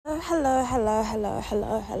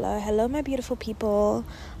hello, my beautiful people.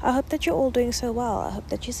 I hope that you're all doing so well. I hope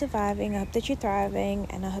that you're surviving. I hope that you're thriving.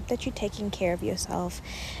 And I hope that you're taking care of yourself.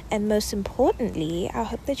 And most importantly, I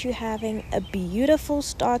hope that you're having a beautiful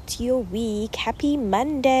start to your week. Happy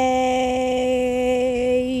Monday.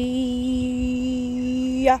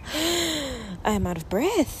 I am out of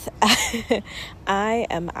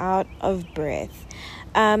breath.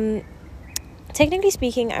 Technically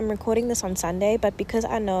speaking, I'm recording this on Sunday, but because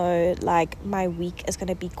I know my week is going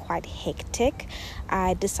to be quite hectic,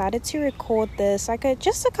 I decided to record this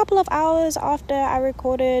just a couple of hours after I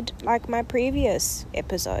recorded my previous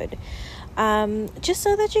episode. Just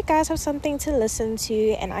so that you guys have something to listen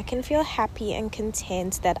to and I can feel happy and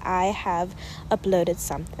content that I have uploaded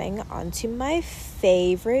something onto my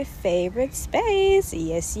favorite space.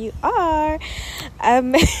 Yes, you are.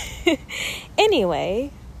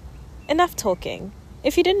 Anyway, enough talking.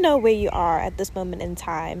 If you didn't know where you are at this moment in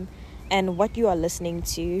time and what you are listening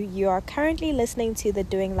to, you are currently listening to the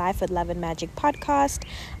Doing Life with Love and Magic podcast.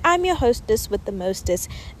 I'm your hostess with the mostest,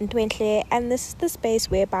 Ntwentle, and this is the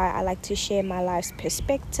space whereby I like to share my life's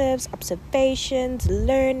perspectives, observations,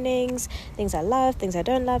 learnings, things I love, things I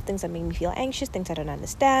don't love, things that make me feel anxious, things I don't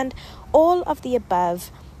understand, all of the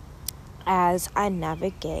above as I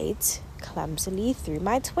navigate clumsily through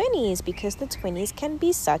my 20s, because the 20s can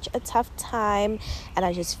be such a tough time, and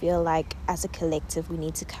I just feel like as a collective we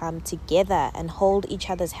need to come together and hold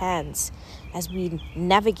each other's hands as we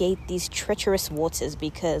navigate these treacherous waters,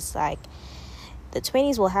 because the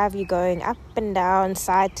 20s will have you going up and down,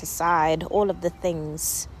 side to side, all of the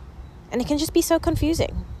things, and it can just be so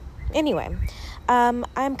confusing. Anyway,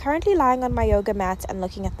 I'm currently lying on my yoga mat and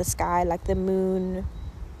looking at the sky. The moon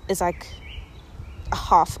is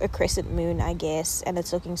half a crescent moon, I guess, and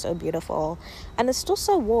it's looking so beautiful, and it's still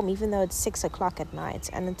so warm even though it's 6:00 at night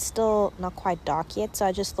and it's still not quite dark yet. So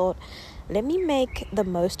I just thought, let me make the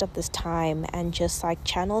most of this time and just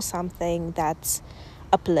channel something that's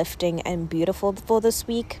uplifting and beautiful for this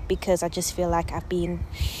week, because I just feel like I've been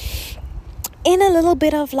in a little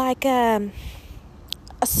bit of a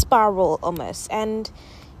spiral almost, and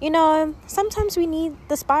sometimes we need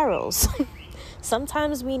the spirals.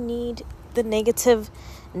 Sometimes we need the negative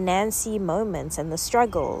Nancy moments and the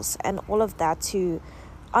struggles and all of that to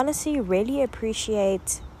honestly really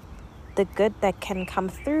appreciate the good that can come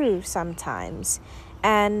through sometimes.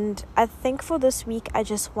 And I think for this week, I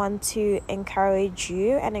just want to encourage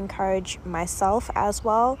you and encourage myself as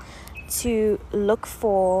well to look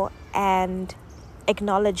for and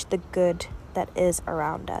acknowledge the good that is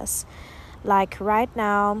around us. Right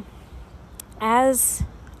now, as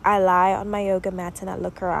I lie on my yoga mat and I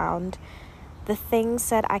look around, the things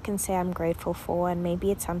that I can say I'm grateful for, and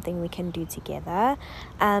maybe it's something we can do together.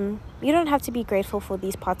 You don't have to be grateful for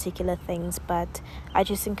these particular things, but I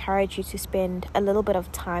just encourage you to spend a little bit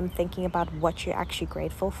of time thinking about what you're actually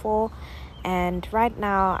grateful for. And right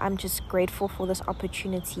now, I'm just grateful for this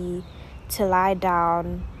opportunity to lie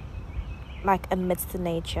down amidst the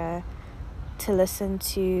nature, to listen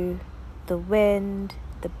to the wind,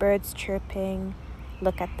 the birds chirping,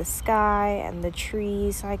 look at the sky and the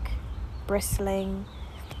trees bristling,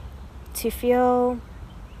 to feel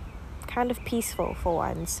kind of peaceful for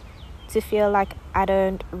once, to feel like I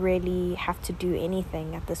don't really have to do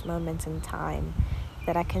anything at this moment in time,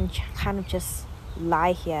 that I can kind of just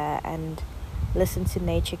lie here and listen to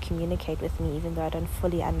nature communicate with me, even though I don't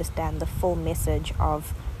fully understand the full message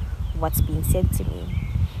of what's being said to me.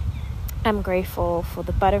 I'm grateful for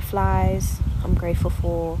the butterflies. I'm grateful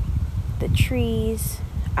for the trees.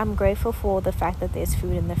 I'm grateful for the fact that there's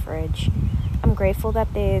food in the fridge. I'm grateful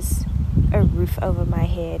that there's a roof over my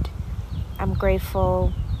head. I'm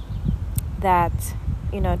grateful that,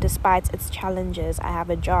 despite its challenges, I have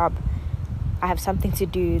a job. I have something to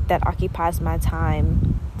do that occupies my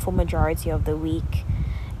time for majority of the week.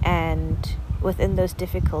 And within those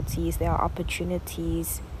difficulties, there are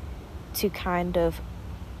opportunities to kind of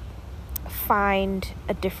find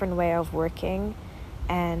a different way of working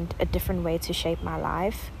and a different way to shape my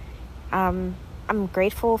life. I'm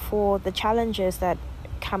grateful for the challenges that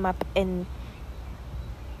come up in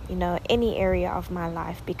any area of my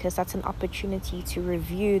life, because that's an opportunity to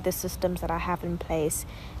review the systems that I have in place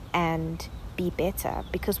and be better,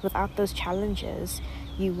 because without those challenges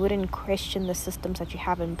you wouldn't question the systems that you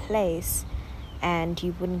have in place and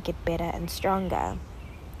you wouldn't get better and stronger.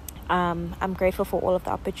 I'm grateful for all of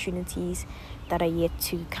the opportunities that are yet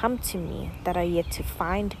to come to me, that are yet to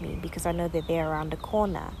find me, because I know they're there around the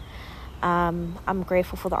corner. I'm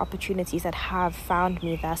grateful for the opportunities that have found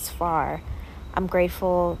me thus far. I'm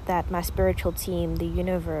grateful that my spiritual team, the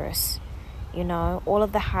universe, all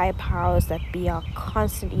of the higher powers that be are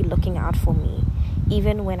constantly looking out for me,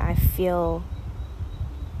 even when I feel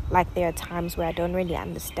like there are times where I don't really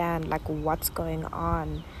understand like what's going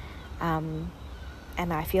on, and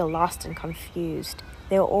I feel lost and confused.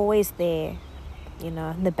 They're always there, in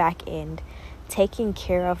the back end, taking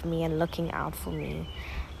care of me and looking out for me.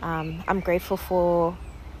 I'm grateful for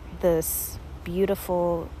this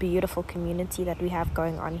beautiful community that we have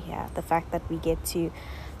going on here. The fact that we get to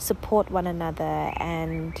support one another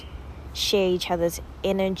and share each other's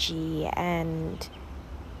energy, and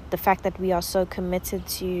the fact that we are so committed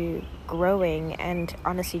to growing and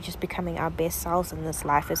honestly just becoming our best selves in this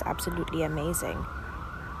life is absolutely amazing.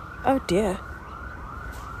 Oh dear,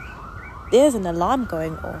 there's an alarm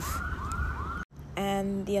going off,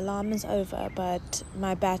 and the alarm is over, but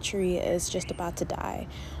my battery is just about to die.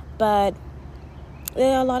 But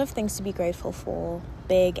there are a lot of things to be grateful for,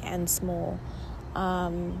 big and small.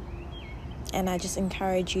 And I just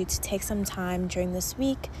encourage you to take some time during this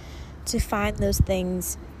week to find those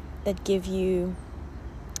things that give you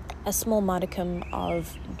a small modicum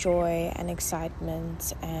of joy and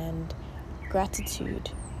excitement and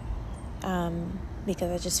gratitude.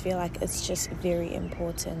 Because I just feel like it's just very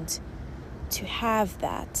important to have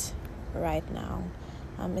that right now.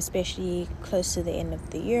 Especially close to the end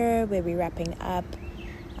of the year where we're wrapping up.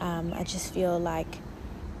 I just feel like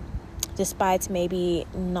despite maybe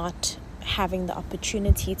not having the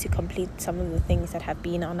opportunity to complete some of the things that have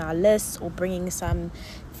been on our list or bringing some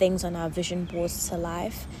things on our vision boards to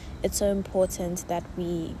life, it's so important that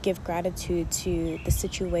we give gratitude to the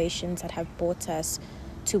situations that have brought us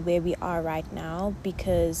to where we are right now.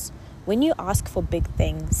 Because when you ask for big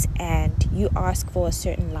things and you ask for a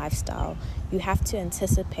certain lifestyle, you have to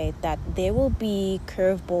anticipate that there will be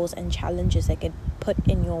curveballs and challenges that get put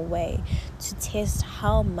in your way to test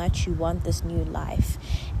how much you want this new life.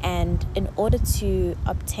 And in order to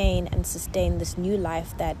obtain and sustain this new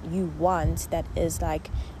life that you want, that is like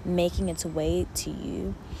making its way to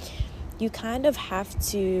you, you kind of have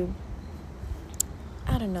to,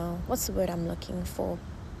 I don't know, what's the word I'm looking for?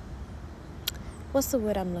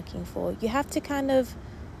 You have to kind of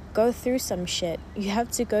go through some shit. You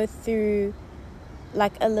have to go through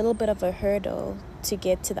like a little bit of a hurdle to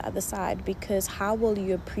get to the other side, because how will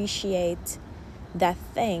you appreciate that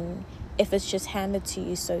thing if it's just handed to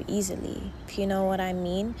you so easily? If you know what I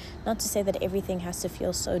mean? Not to say that everything has to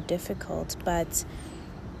feel so difficult, but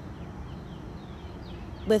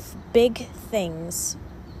with big things,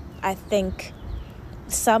 I think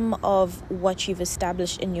some of what you've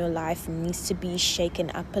established in your life needs to be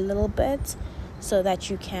shaken up a little bit so that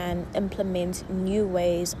you can implement new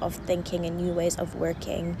ways of thinking and new ways of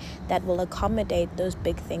working that will accommodate those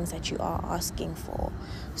big things that you are asking for.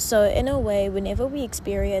 So in a way, whenever we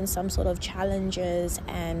experience some sort of challenges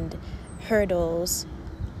and hurdles,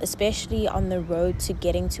 especially on the road to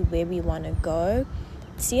getting to where we want to go,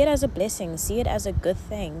 see it as a blessing, see it as a good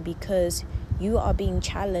thing, because you are being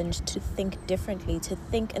challenged to think differently, to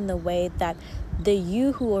think in the way that the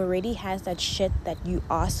you who already has that shit that you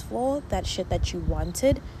asked for, that shit that you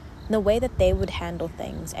wanted, the way that they would handle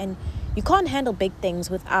things. And you can't handle big things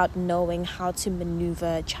without knowing how to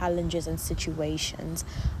maneuver challenges and situations,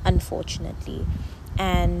 unfortunately.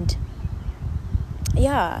 And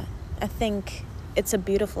yeah, I think it's a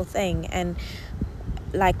beautiful thing. And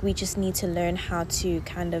like, we just need to learn how to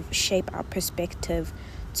kind of shape our perspective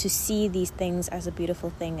to see these things as a beautiful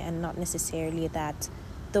thing, and not necessarily that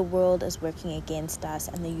the world is working against us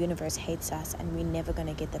and the universe hates us and we're never going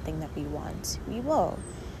to get the thing that we want. We will.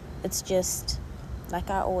 It's just, like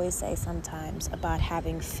I always say sometimes, about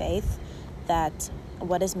having faith that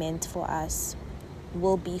what is meant for us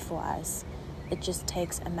will be for us. It just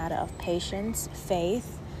takes a matter of patience,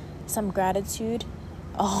 faith, some gratitude,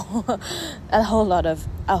 a whole lot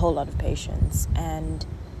of patience, and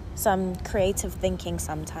some creative thinking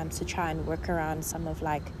sometimes to try and work around some of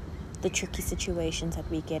like the tricky situations that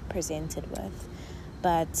we get presented with.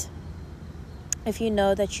 But if you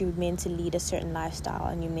know that you're meant to lead a certain lifestyle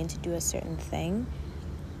and you're meant to do a certain thing,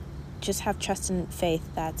 just have trust and faith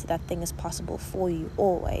that that thing is possible for you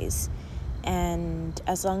always. And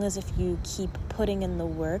as long as if you keep putting in the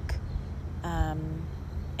work,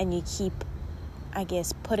 and you keep, I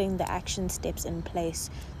guess, putting the action steps in place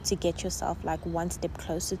to get yourself like one step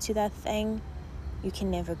closer to that thing, you can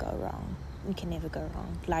never go wrong.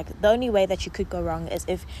 Like, the only way that you could go wrong is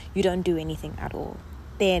if you don't do anything at all.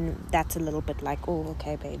 Then that's a little bit like, oh,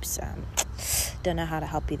 okay, babes, don't know how to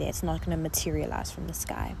help you there. It's not going to materialize from the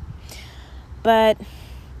sky. But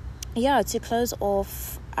yeah, to close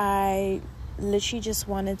off, I literally just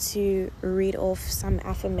wanted to read off some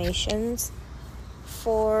affirmations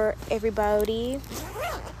for everybody,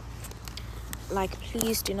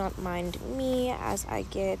 please do not mind me as I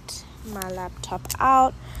get my laptop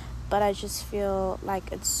out, but I just feel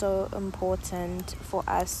like it's so important for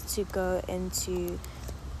us to go into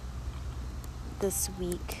this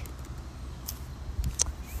week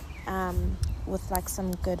with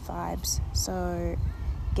some good vibes. So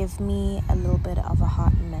give me a little bit of a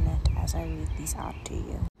hot minute as I read these out to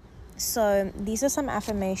you. So these are some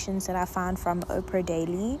affirmations that I found from Oprah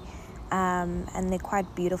Daily, and they're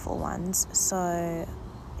quite beautiful ones. So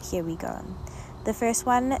here we go. The first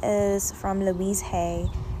one is from Louise Hay,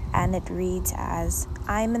 and it reads as,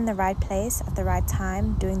 I am in the right place at the right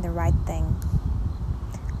time doing the right thing.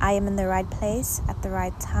 I am in the right place at the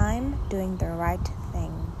right time doing the right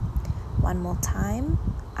thing. One more time.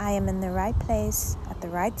 I am in the right place at the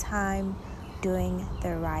right time doing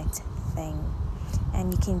the right thing.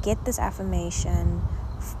 And you can get this affirmation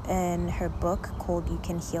in her book called You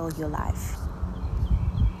Can Heal Your Life.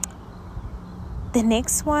 The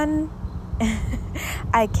next one,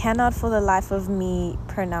 I cannot for the life of me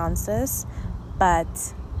pronounce this,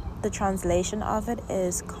 but the translation of it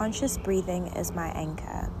is, conscious breathing is my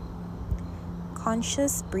anchor.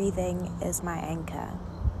 Conscious breathing is my anchor.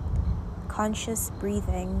 Conscious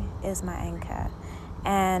breathing is my anchor.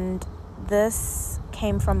 And this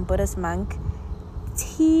came from Buddhist monk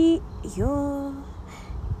I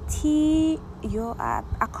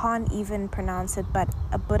can't even pronounce it, but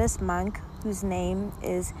a Buddhist monk whose name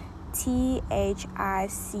is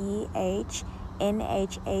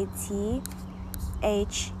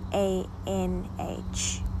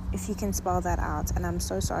THICHNHATHANH. If you can spell that out, and I'm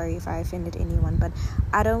so sorry if I offended anyone, but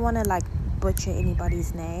I don't want to butcher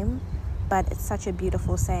anybody's name, but it's such a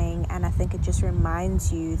beautiful saying, and I think it just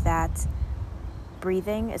reminds you that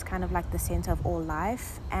breathing is kind of the center of all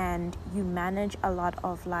life, and you manage a lot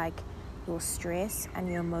of your stress and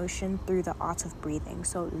your emotion through the art of breathing.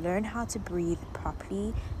 So learn how to breathe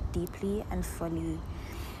properly, deeply, and fully.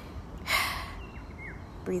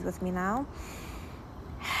 Breathe with me now.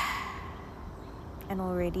 And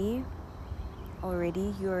already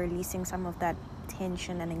you're releasing some of that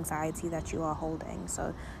tension and anxiety that you are holding.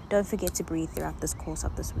 So don't forget to breathe throughout this course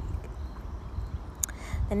of this week.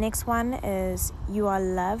 The next one is, you are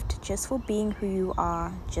loved just for being who you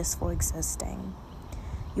are, just for existing.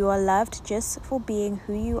 You are loved just for being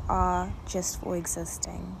who you are, just for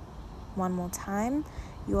existing. One more time.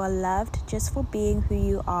 You are loved just for being who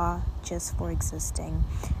you are, just for existing.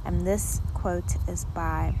 And this quote is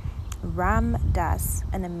by Ram Dass,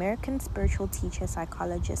 an American spiritual teacher,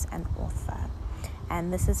 psychologist, and author.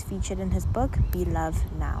 And this is featured in his book, Be Love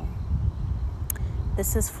Now.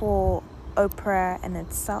 This is for Oprah in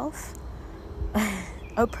itself.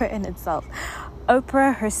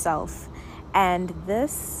 Oprah herself. And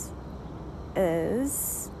this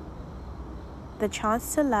is, the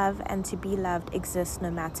chance to love and to be loved exists no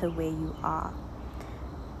matter where you are.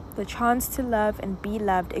 The chance to love and be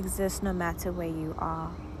loved exists no matter where you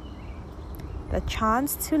are. The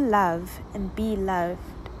chance to love and be loved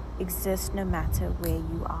exists no matter where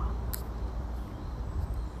you are.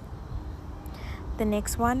 The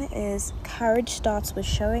next one is, courage starts with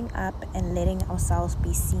showing up and letting ourselves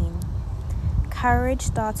be seen. Courage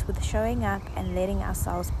starts with showing up and letting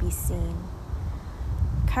ourselves be seen.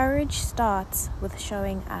 Courage starts with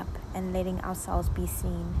showing up and letting ourselves be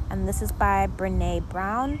seen. And this is by Brené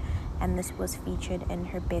Brown, and this was featured in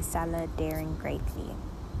her bestseller, Daring Greatly.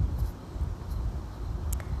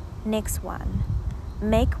 Next one.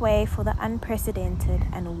 Make way for the unprecedented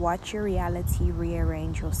and watch your reality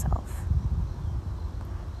rearrange yourself.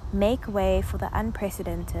 Make way for the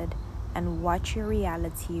unprecedented and watch your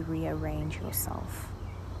reality rearrange yourself.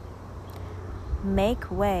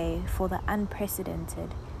 Make way for the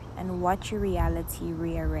unprecedented and watch your reality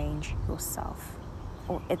rearrange yourself.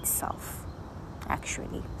 Or itself,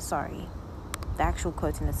 actually. Sorry. The actual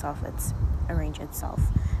quote in itself, it's arrange itself.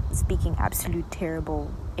 I'm speaking absolute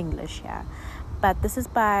terrible English here. But this is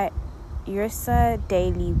by Ursa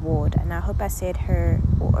Daly Ward, and I hope I said her,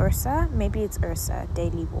 or Ursa, maybe it's Ursa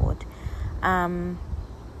Daly Ward.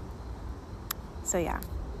 So yeah.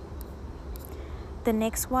 The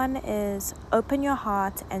next one is, open your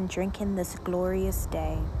heart and drink in this glorious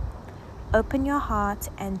day. Open your heart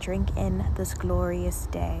and drink in this glorious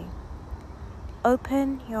day.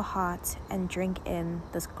 Open your heart and drink in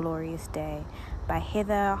this glorious day, by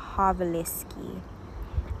Heather Haveleski.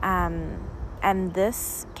 And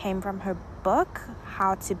this came from her book,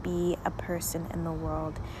 How to Be a Person in the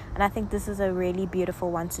World. And I think this is a really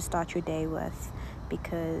beautiful one to start your day with,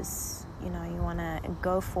 because, you want to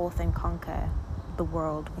go forth and conquer the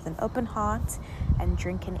world with an open heart and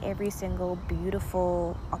drink in every single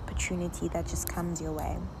beautiful opportunity that just comes your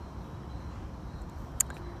way.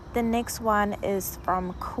 The next one is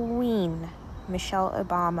from Queen Michelle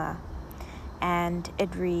Obama, and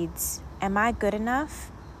it reads, "Am I good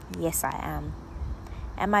enough? Yes, I am.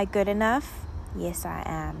 Am I good enough? Yes, I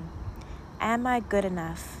am. Am I good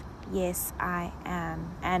enough? Yes, I am."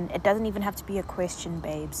 And it doesn't even have to be a question,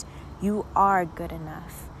 babes. You are good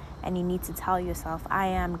enough. And you need to tell yourself, I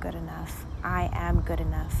am good enough. I am good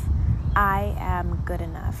enough. I am good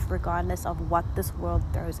enough. Regardless of what this world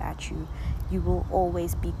throws at you, you will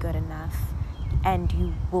always be good enough. And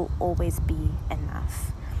you will always be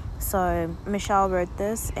enough. So Michelle wrote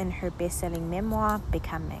this in her best-selling memoir,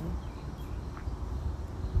 Becoming.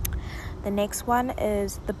 The next one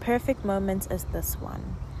is, "The perfect moment is this one.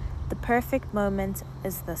 The perfect moment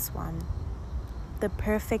is this one. The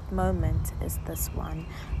perfect moment is this one,"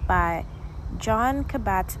 by Jon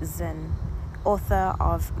Kabat-Zinn, author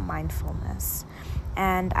of Mindfulness.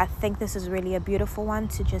 And I think this is really a beautiful one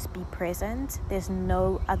to just be present. There's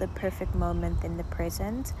no other perfect moment than the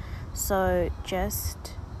present. So just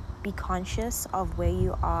be conscious of where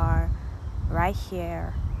you are right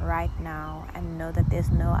here, right now, and know that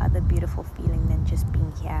there's no other beautiful feeling than just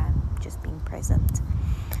being here, just being present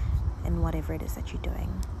in whatever it is that you're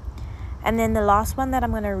doing. And then the last one that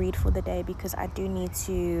I'm going to read for the day, because I do need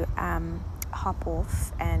to hop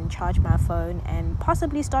off and charge my phone and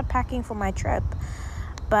possibly start packing for my trip.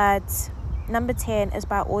 But number 10 is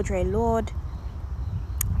by Audre Lorde,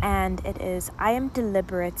 and it is, "I am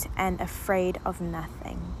deliberate and afraid of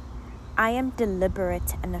nothing. I am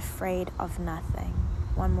deliberate and afraid of nothing."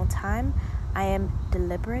 One more time. "I am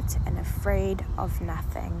deliberate and afraid of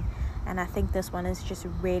nothing." And I think this one is just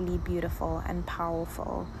really beautiful and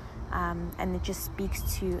powerful. And it just speaks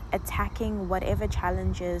to attacking whatever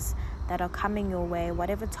challenges that are coming your way,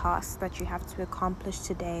 whatever tasks that you have to accomplish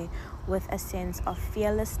today, with a sense of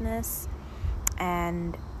fearlessness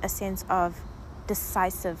and a sense of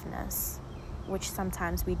decisiveness, which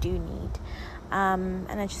sometimes we do need.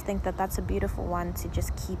 And I just think that that's a beautiful one to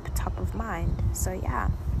just keep top of mind. So yeah,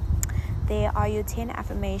 there are your 10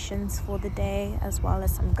 affirmations for the day, as well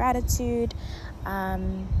as some gratitude.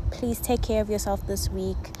 Please take care of yourself this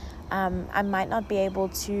week. I might not be able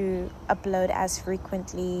to upload as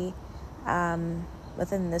frequently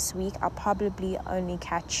within this week. I'll probably only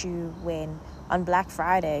catch you on Black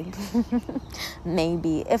Friday.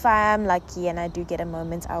 Maybe. If I am lucky and I do get a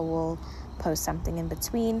moment, I will post something in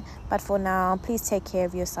between. But for now, please take care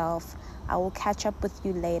of yourself. I will catch up with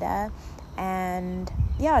you later. And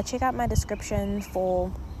yeah, check out my description for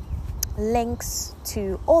links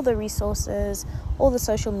to all the resources, all the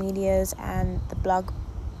social medias, and the blog,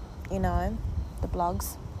 the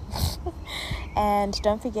blogs. And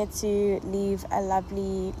don't forget to leave a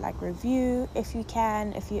lovely review if you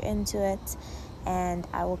can, if you're into it. And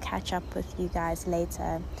I will catch up with you guys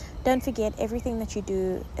later. Don't forget, everything that you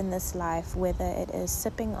do in this life, whether it is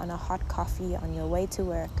sipping on a hot coffee on your way to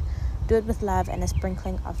work, do it with love and a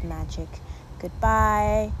sprinkling of magic.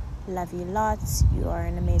 Goodbye. Love you lots. You are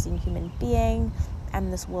an amazing human being,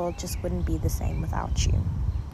 and this world just wouldn't be the same without you.